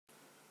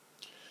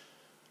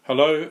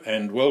Hello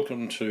and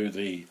welcome to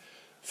the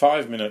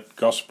 5-Minute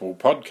Gospel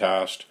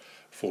podcast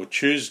for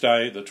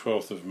Tuesday the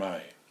 12th of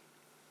May.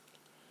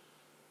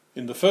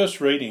 In the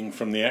first reading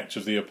from the Acts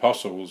of the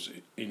Apostles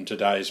in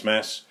today's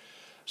Mass,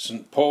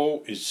 St.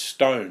 Paul is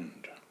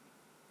stoned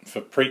for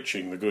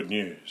preaching the good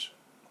news.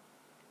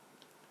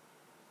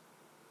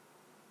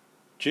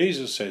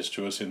 Jesus says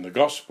to us in the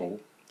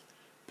Gospel,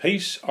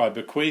 "Peace I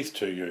bequeath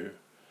to you,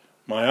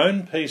 my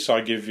own peace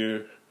I give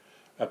you,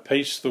 a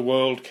peace the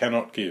world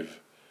cannot give.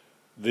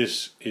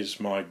 This is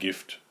my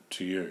gift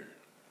to you."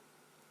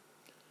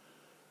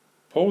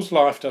 Paul's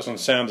life doesn't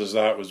sound as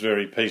though it was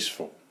very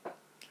peaceful,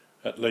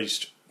 at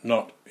least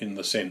not in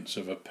the sense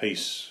of a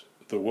peace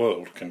the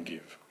world can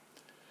give.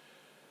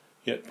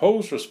 Yet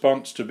Paul's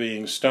response to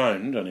being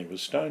stoned, and he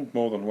was stoned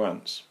more than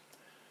once,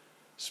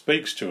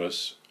 speaks to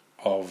us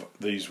of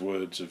these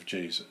words of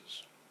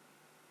Jesus.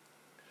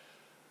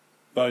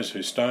 Those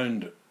who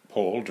stoned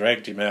Paul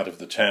dragged him out of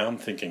the town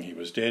thinking he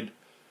was dead,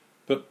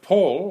 but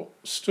Paul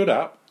stood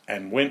up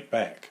and went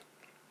back.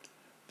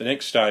 The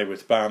next day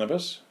with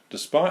Barnabas,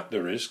 despite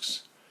the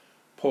risks,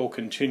 Paul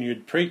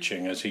continued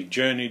preaching as he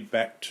journeyed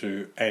back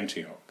to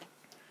Antioch.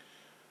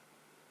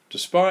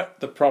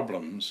 Despite the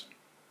problems,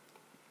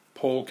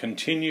 Paul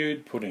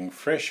continued putting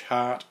fresh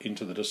heart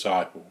into the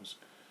disciples,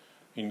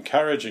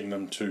 encouraging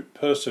them to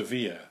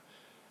persevere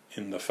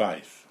in the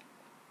faith.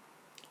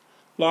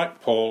 Like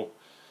Paul,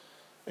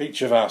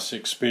 each of us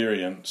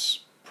experience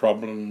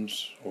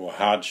problems or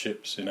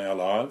hardships in our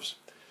lives.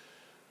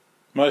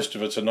 Most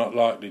of us are not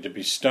likely to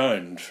be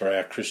stoned for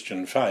our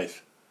Christian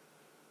faith,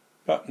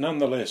 but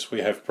nonetheless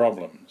we have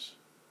problems.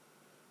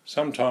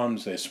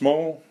 Sometimes they're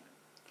small,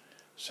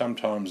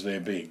 sometimes they're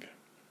big.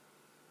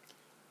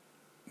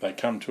 They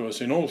come to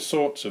us in all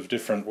sorts of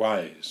different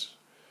ways.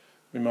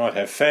 We might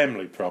have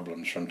family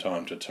problems from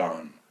time to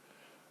time,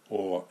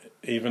 or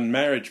even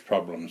marriage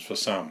problems for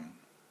some.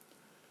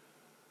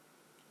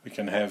 We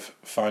can have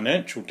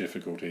financial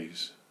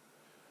difficulties,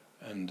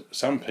 and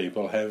some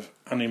people have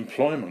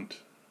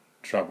unemployment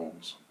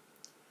troubles.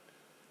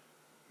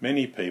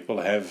 Many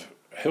people have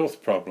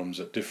health problems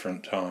at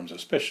different times,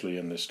 especially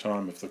in this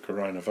time of the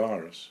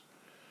coronavirus.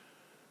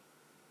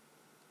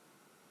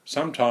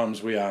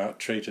 Sometimes we are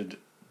treated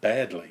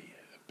badly,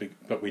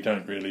 but we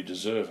don't really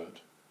deserve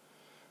it.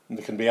 And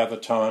there can be other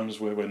times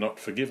where we're not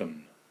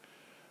forgiven,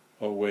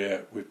 or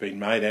where we've been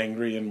made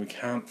angry and we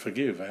can't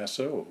forgive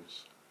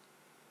ourselves.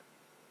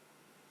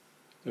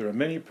 There are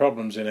many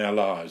problems in our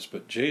lives,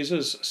 but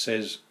Jesus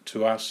says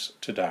to us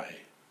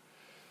today,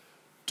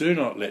 "Do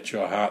not let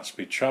your hearts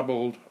be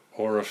troubled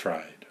or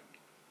afraid."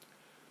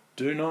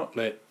 Do not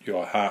let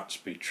your hearts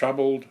be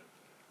troubled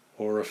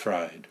or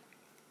afraid.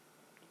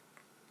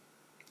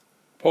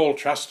 Paul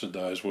trusted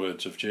those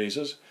words of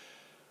Jesus,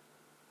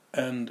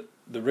 and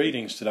the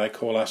readings today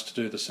call us to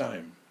do the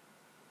same.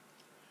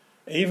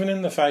 Even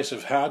in the face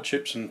of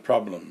hardships and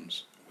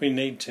problems, we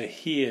need to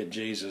hear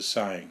Jesus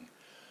saying,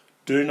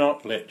 "Do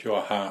not let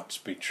your hearts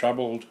be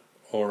troubled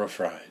or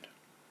afraid."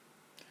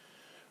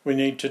 We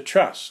need to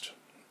trust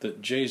that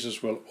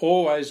Jesus will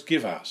always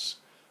give us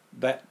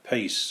that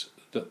peace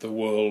that the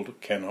world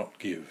cannot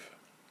give.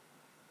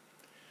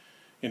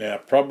 In our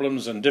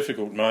problems and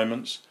difficult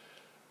moments,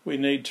 we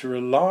need to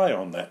rely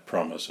on that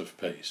promise of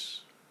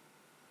peace.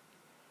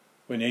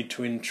 We need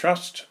to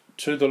entrust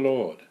to the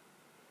Lord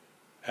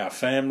our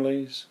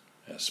families,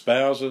 our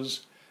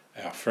spouses,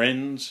 our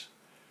friends,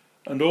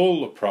 and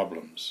all the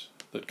problems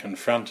that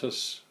confront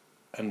us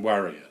and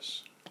worry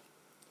us.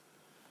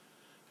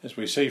 As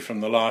we see from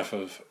the life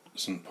of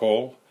St.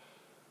 Paul,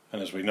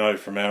 and as we know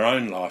from our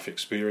own life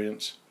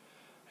experience,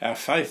 our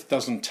faith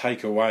doesn't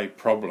take away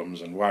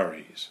problems and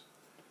worries.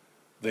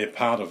 They're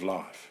part of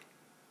life.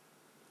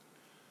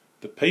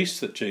 The peace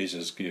that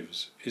Jesus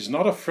gives is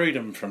not a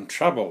freedom from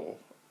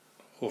trouble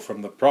or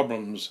from the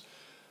problems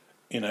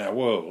in our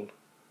world.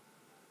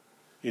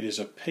 It is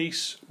a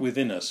peace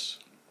within us.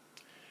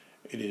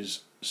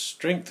 It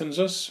strengthens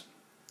us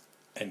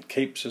and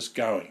keeps us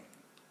going,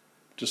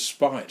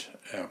 despite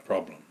our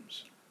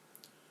problems.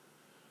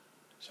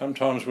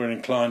 Sometimes we're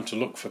inclined to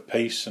look for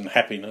peace and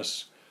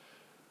happiness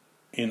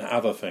in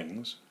other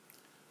things,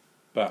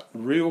 but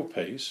real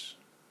peace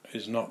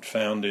is not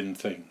found in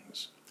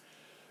things.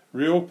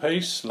 Real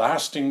peace,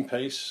 lasting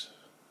peace,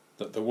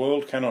 that the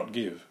world cannot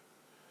give,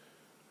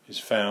 is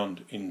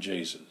found in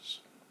Jesus.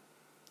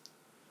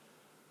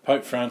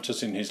 Pope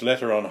Francis, in his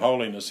letter on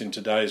holiness in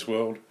today's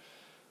world,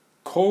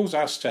 calls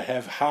us to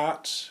have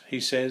hearts,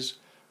 he says,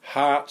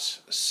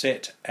 hearts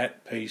set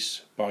at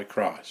peace by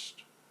Christ.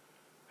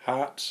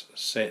 Hearts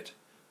set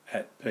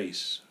at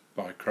peace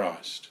by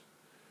Christ.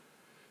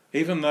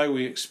 Even though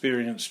we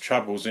experience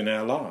troubles in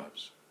our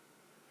lives.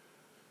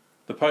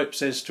 The Pope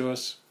says to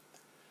us,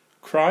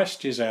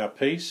 Christ is our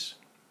peace.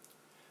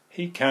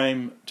 He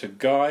came to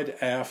guide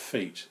our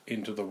feet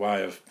into the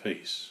way of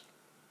peace.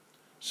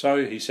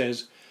 So, he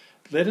says,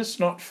 let us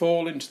not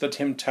fall into the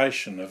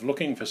temptation of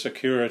looking for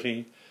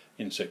security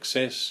in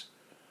success,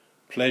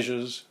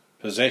 pleasures,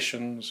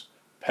 possessions,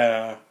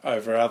 power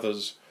over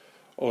others,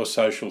 or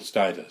social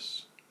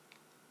status.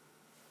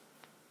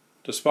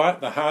 Despite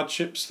the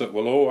hardships that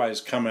will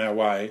always come our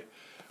way,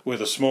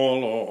 whether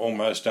small or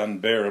almost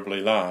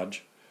unbearably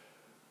large,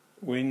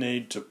 we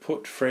need to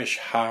put fresh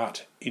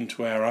heart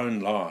into our own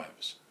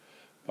lives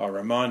by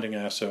reminding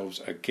ourselves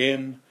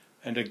again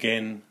and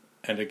again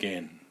and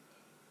again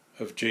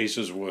of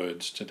Jesus'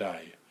 words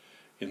today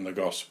in the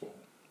Gospel.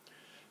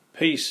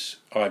 Peace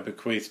I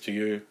bequeath to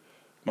you,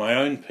 my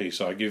own peace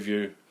I give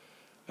you,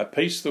 a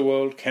peace the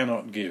world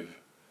cannot give.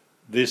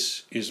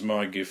 This is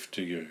my gift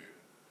to you.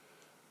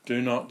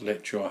 Do not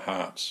let your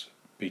hearts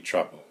be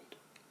troubled.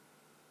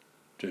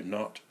 Do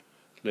not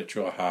let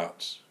your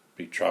hearts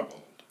be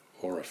troubled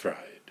or afraid.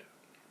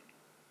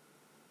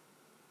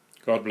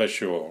 God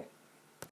bless you all.